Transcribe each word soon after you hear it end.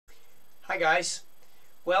Hi guys.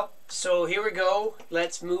 Well, so here we go.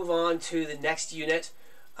 Let's move on to the next unit.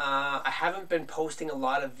 I haven't been posting a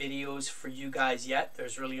lot of videos for you guys yet.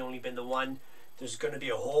 There's really only been the one. There's going to be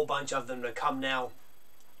a whole bunch of them to come now.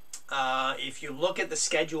 If you look at the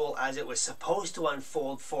schedule as it was supposed to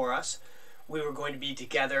unfold for us, we were going to be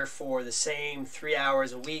together for the same 3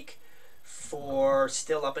 hours a week for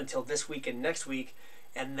still up until this week and next week.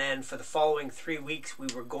 And then for the following 3 weeks, we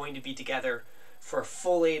were going to be together for a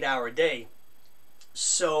full 8-hour day.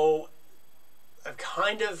 So I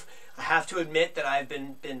have to admit that I've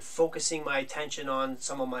been focusing my attention on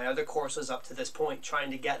some of my other courses up to this point, trying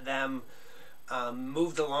to get them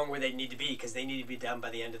moved along where they need to be, because they need to be done by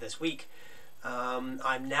the end of this week.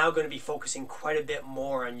 I'm now going to be focusing quite a bit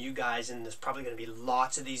more on you guys, and there's probably going to be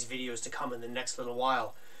lots of these videos to come in the next little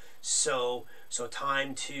while. So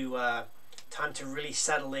time to really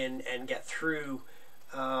settle in and get through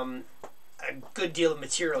a good deal of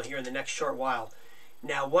material here in the next short while.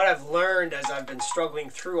 Now, what I've learned as I've been struggling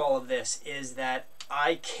through all of this is that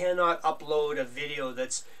I cannot upload a video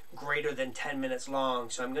that's greater than 10 minutes long.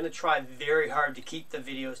 So I'm going to try very hard to keep the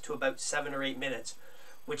videos to about 7 or 8 minutes,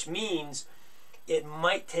 which means it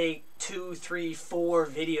might take 2, 3, 4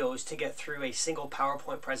 videos to get through a single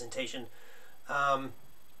PowerPoint presentation.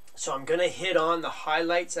 So I'm going to hit on the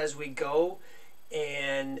highlights as we go,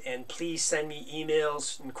 and please send me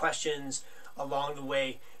emails and questions along the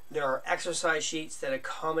way. There are exercise sheets that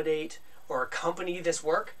accommodate or accompany this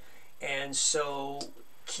work, and so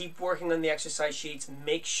keep working on the exercise sheets.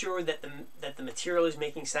 Make sure that the material is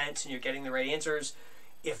making sense and you're getting the right answers.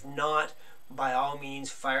 If not, by all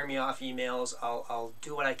means, fire me off emails. I'll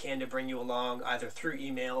do what I can to bring you along, either through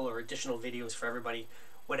email or additional videos for everybody,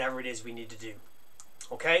 whatever it is we need to do.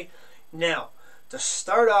 Okay? Now, to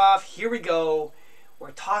start off, here we go. We're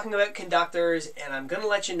talking about conductors, and I'm going to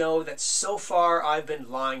let you know that so far I've been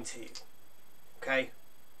lying to you. Okay?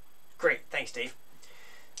 Great. Thanks, Dave.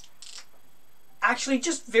 Actually,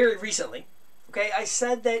 just very recently, okay, I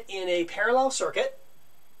said that in a parallel circuit,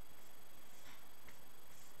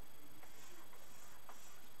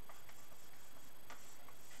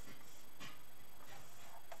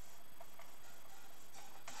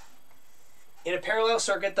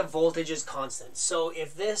 the voltage is constant. So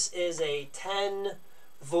if this is a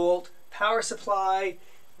 10-volt power supply,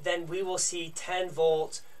 then we will see 10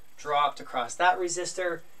 volts dropped across that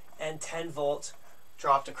resistor and 10 volts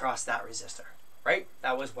dropped across that resistor, right?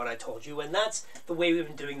 That was what I told you, and that's the way we've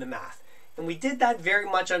been doing the math. And we did that very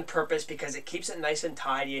much on purpose because it keeps it nice and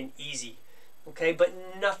tidy and easy, okay? But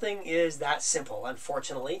nothing is that simple,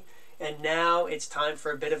 unfortunately. And now it's time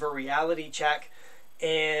for a bit of a reality check,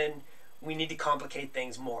 and we need to complicate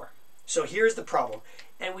things more. So here's the problem.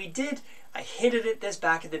 And I hinted at this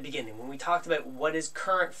back at the beginning when we talked about what is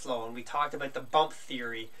current flow, and we talked about the bump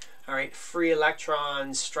theory, all right, free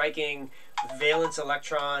electrons striking valence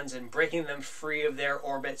electrons and breaking them free of their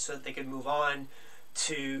orbit so that they could move on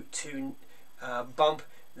to bump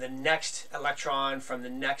the next electron from the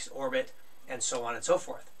next orbit, and so on and so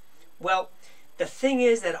forth. Well, the thing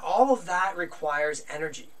is that all of that requires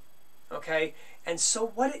energy, okay? And so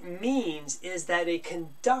what it means is that a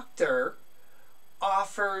conductor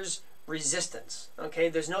offers resistance, okay?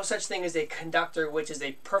 There's no such thing as a conductor which is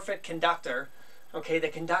a perfect conductor, okay? The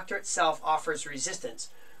conductor itself offers resistance,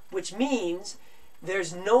 which means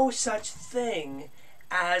there's no such thing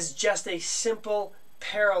as just a simple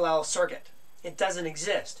parallel circuit. It doesn't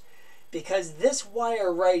exist, because this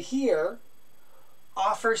wire right here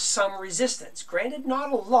offers some resistance. Granted,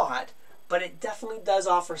 not a lot, but it definitely does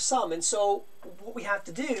offer some. And so what we have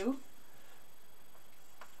to do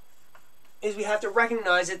is we have to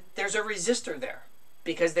recognize that there's a resistor there,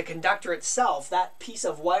 because the conductor itself, that piece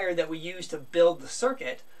of wire that we use to build the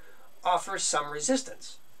circuit, offers some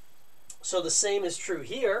resistance. So the same is true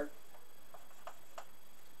here,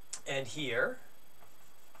 and here,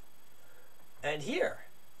 and here.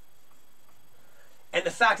 And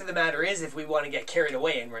the fact of the matter is, if we want to get carried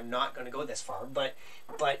away, and we're not going to go this far, but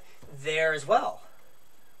there as well,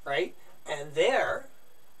 right? And there,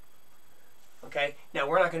 okay? Now,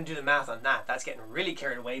 we're not going to do the math on that. That's getting really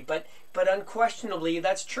carried away, but unquestionably,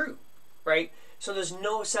 that's true, right? So there's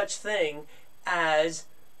no such thing as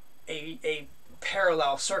a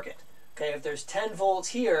parallel circuit, okay? If there's 10 volts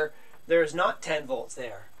here, there's not 10 volts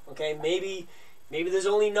there, okay? Maybe there's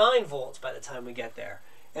only 9 volts by the time we get there.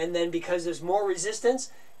 And then because there's more resistance,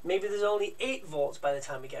 maybe there's only 8 volts by the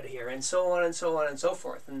time we get here, and so on and so on and so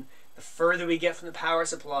forth. And the further we get from the power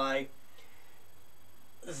supply,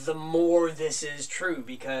 the more this is true,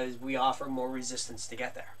 because we offer more resistance to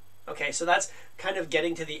get there. Okay, so that's kind of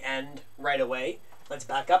getting to the end right away. Let's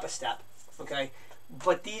back up a step. Okay,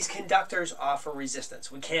 but these conductors offer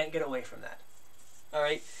resistance. We can't get away from that. All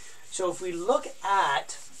right, so if we look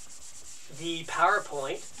at the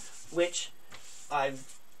PowerPoint, which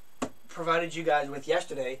I've provided you guys with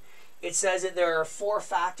yesterday, it says that there are 4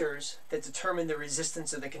 factors that determine the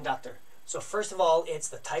resistance of the conductor. So first of all, it's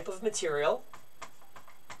the type of material.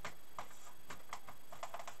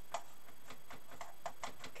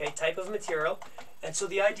 Okay, type of material. And so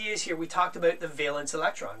the idea is here, we talked about the valence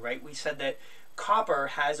electron, right? We said that copper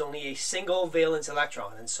has only a single valence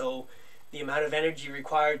electron, and so the amount of energy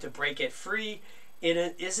required to break it free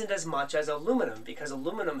isn't as much as aluminum, because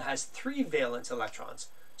aluminum has 3 valence electrons.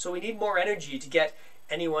 So we need more energy to get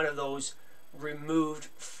any one of those removed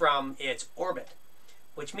from its orbit,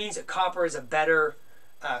 which means that copper is a better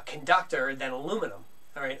conductor than aluminum.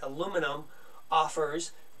 All right, aluminum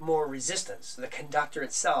offers more resistance. The conductor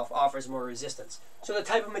itself offers more resistance. So the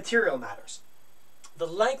type of material matters. The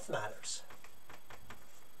length matters.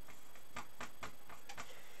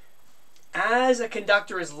 As a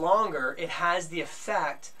conductor is longer, it has the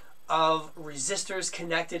effect of resistors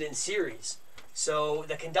connected in series. So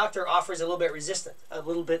the conductor offers a little bit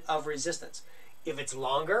of resistance. If it's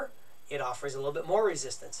longer, it offers a little bit more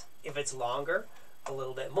resistance. If it's longer, a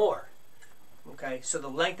little bit more. Okay, so the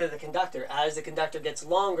length of the conductor, as the conductor gets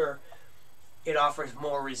longer, it offers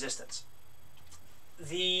more resistance.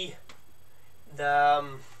 The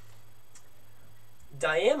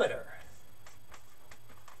diameter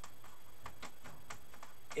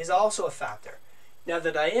is also a factor. Now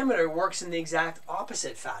the diameter works in the exact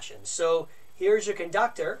opposite fashion. So here's your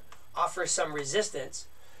conductor, offers some resistance.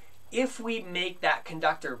 If we make that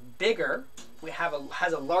conductor bigger,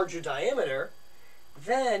 has a larger diameter,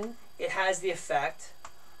 then it has the effect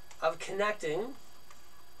of connecting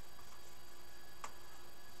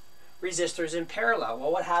resistors in parallel.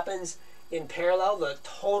 Well, what happens in parallel? The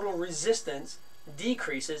total resistance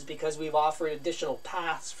decreases because we've offered additional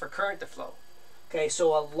paths for current to flow. Okay,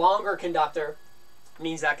 so a longer conductor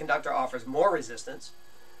means that conductor offers more resistance.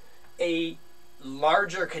 A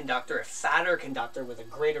larger conductor, a fatter conductor with a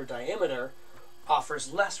greater diameter,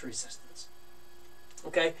 offers less resistance.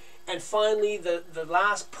 Okay, and finally, the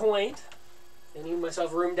last point, I need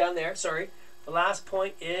myself room down there, sorry. The last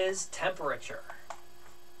point is temperature.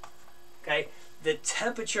 Okay, the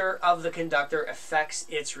temperature of the conductor affects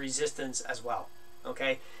its resistance as well.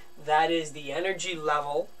 Okay, that is the energy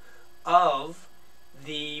level of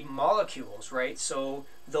the molecules, right? So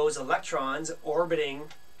those electrons orbiting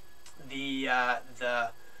the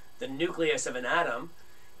nucleus of an atom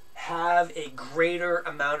have a greater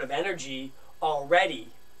amount of energy already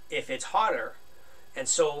if it's hotter, and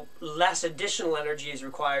so less additional energy is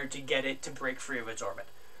required to get it to break free of its orbit.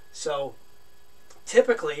 So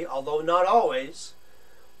typically, although not always,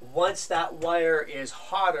 once that wire is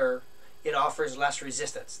hotter, it offers less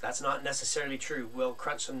resistance. That's not necessarily true. We'll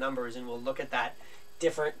crunch some numbers and we'll look at that.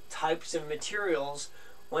 Different types of materials,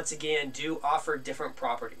 once again, do offer different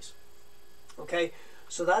properties. Okay,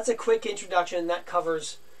 so that's a quick introduction. That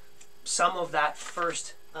covers some of that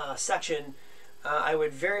first section. I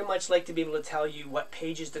would very much like to be able to tell you what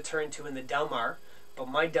pages to turn to in the Delmar, but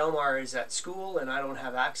my Delmar is at school and I don't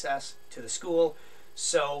have access to the school,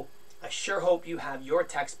 so I sure hope you have your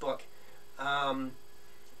textbook.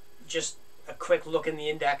 Just a quick look in the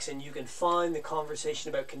index and you can find the conversation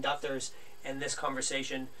about conductors and this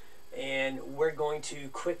conversation, and we're going to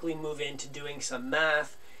quickly move into doing some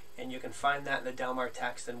math, and you can find that in the Delmar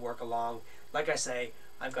text and work along. Like I say,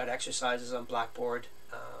 I've got exercises on Blackboard.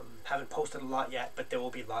 Haven't posted a lot yet, but there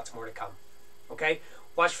will be lots more to come. Okay,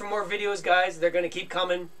 watch for more videos, guys. They're going to keep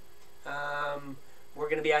coming. We're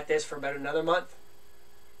going to be at this for about another month.